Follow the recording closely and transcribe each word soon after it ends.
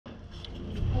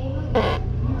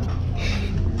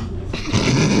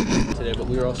today, but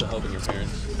we were also helping your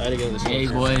parents. I had to go to the Hey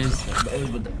boys,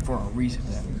 For a reason.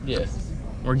 Yeah.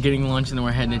 we're getting lunch and then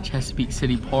we're heading to Chesapeake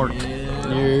City Park.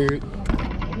 Yeah.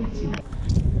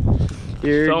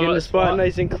 You're getting the spot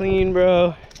nice and clean,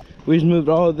 bro. We just moved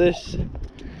all of this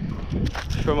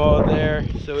from all there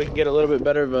so we can get a little bit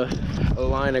better of a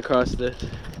line across this.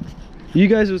 You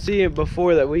guys will see it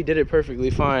before that we did it perfectly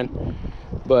fine.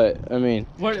 But, I mean.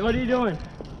 What are you doing?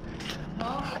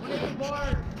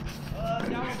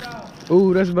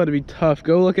 Ooh, that's about to be tough.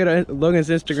 Go look at Logan's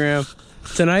Instagram.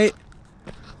 Tonight?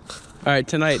 Alright,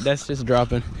 tonight, that's just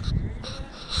dropping.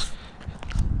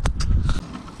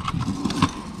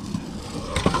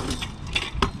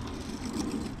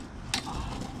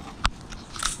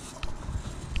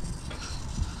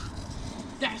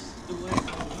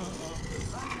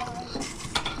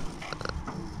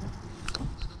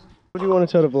 What do you want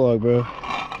to tell the vlog, bro?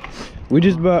 We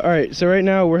just bought, alright, so right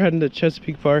now we're heading to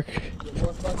Chesapeake Park.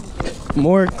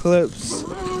 More clips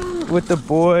with the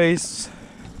boys.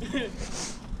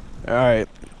 Alright.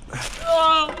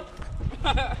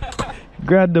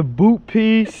 Grab the boot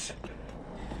piece.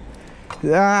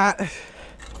 Alright,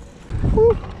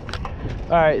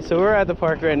 so we're at the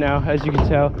park right now, as you can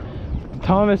tell.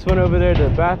 Thomas went over there to the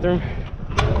bathroom.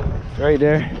 Right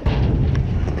there.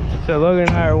 So Logan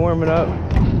and I are warming up.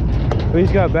 We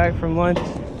just got back from lunch.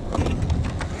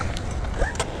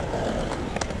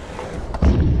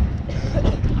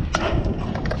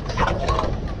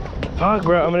 Fuck,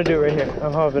 bro, I'm gonna do it right here.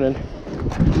 I'm hopping in.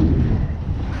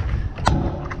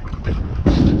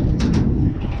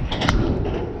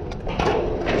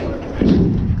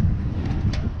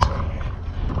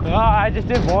 Oh, I just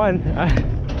did one.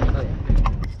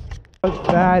 That's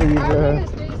fatty, bro.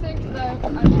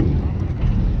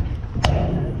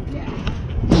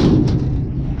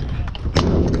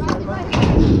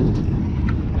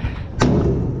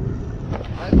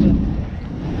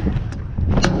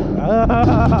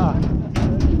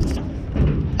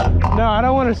 No, I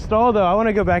don't want to stall though. I want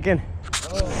to go back in.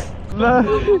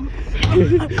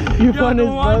 You Yo, the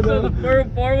one, so the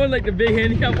far one, like the big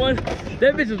handicap one,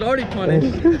 that bitch was already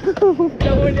punished.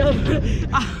 That one else,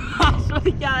 I swear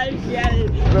to God, I get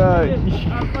it. Bro,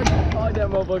 I fucking called that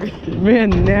motherfucker. man,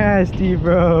 nasty,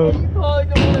 bro. You call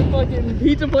like the one fucking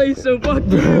pizza place, so fuck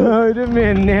you. Bro, that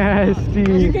man nasty.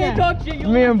 You can't talk shit. You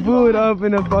Man blew it up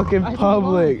in the fucking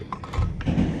public.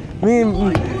 Man,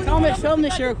 Thomas, film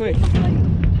this shit real quick.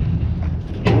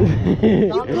 You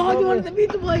vlogging one at the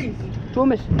pizza place.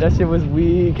 Film it. that shit was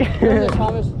weak.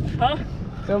 Thomas. Huh?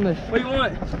 Film this. What do you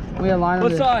want? We align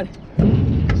What side?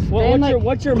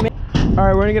 What's your main? All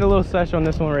right, we're gonna get a little sesh on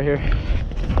this one right here.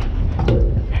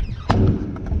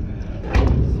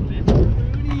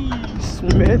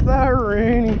 Smith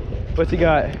Rooney. What's he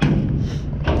got?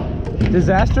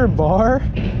 Disaster bar?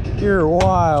 You're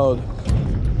wild.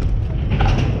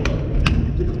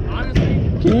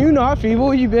 Honestly, Can you not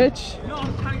feeble, you bitch? no,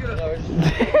 I'm kind of good.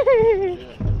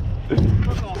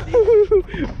 Fuck off,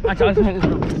 dude. I tried to hit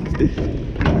this.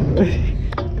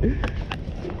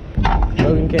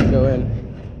 Logan can't go in.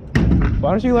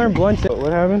 Why don't you learn blunt?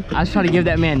 What happened? I was trying to give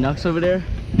that man nucks over there,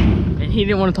 and he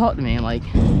didn't want to talk to me. Like,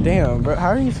 Damn, bro. How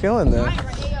are you feeling then?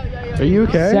 Are you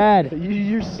okay? Sad.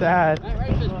 You're sad.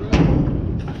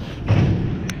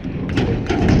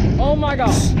 oh my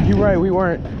God. You're right, we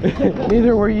weren't.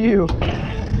 Neither were you.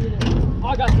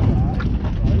 I got some.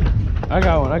 I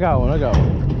got one.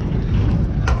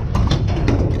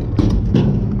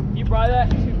 You buy that?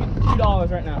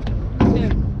 $2 right now.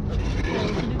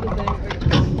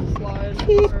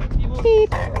 Beep, beep,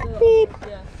 beep.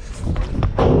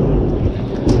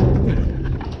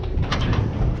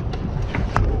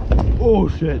 Oh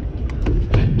shit.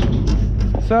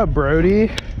 What's up,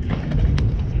 Brody?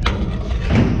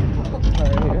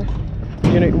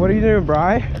 What are you doing, Bri?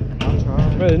 I'm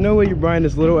trying. Bro, there's no way you're buying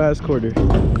this little ass quarter.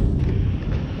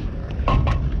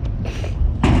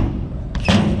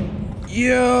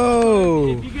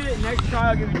 Yo! If you get it next try,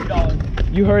 I'll give you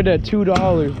 $2. You heard that,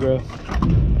 $2, bro.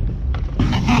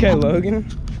 Okay, Logan.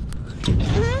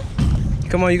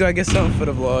 Come on, you gotta get something for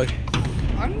the vlog.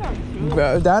 I'm not sure.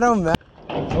 Bro, that don't matter.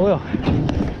 I will.